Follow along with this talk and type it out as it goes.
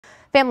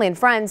Family and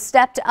friends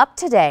stepped up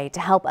today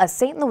to help a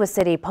St. Louis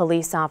City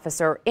police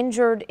officer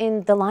injured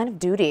in the line of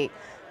duty.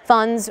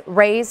 Funds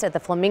raised at the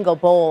Flamingo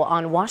Bowl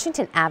on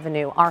Washington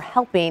Avenue are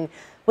helping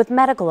with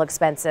medical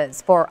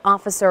expenses for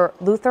Officer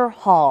Luther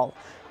Hall.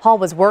 Hall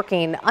was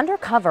working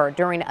undercover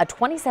during a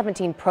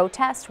 2017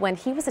 protest when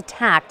he was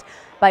attacked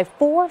by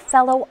 4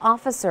 fellow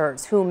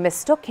officers who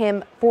mistook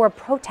him for a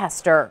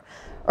protester.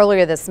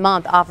 Earlier this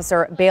month,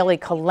 Officer Bailey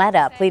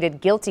Coletta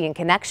pleaded guilty in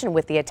connection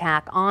with the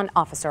attack on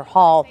Officer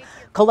Hall.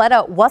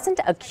 Coletta wasn't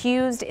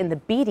accused in the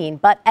beating,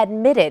 but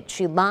admitted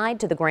she lied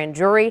to the grand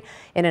jury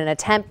in an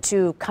attempt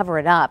to cover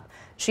it up.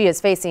 She is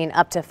facing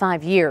up to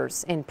 5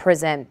 years in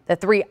prison. The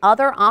 3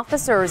 other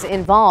officers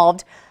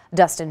involved,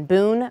 Dustin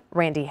Boone,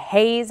 Randy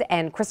Hayes,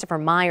 and Christopher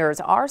Myers,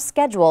 are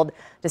scheduled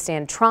to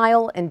stand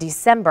trial in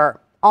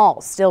December.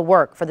 All still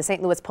work for the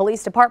St. Louis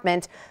Police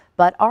Department,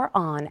 but are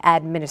on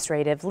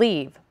administrative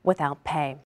leave without pay.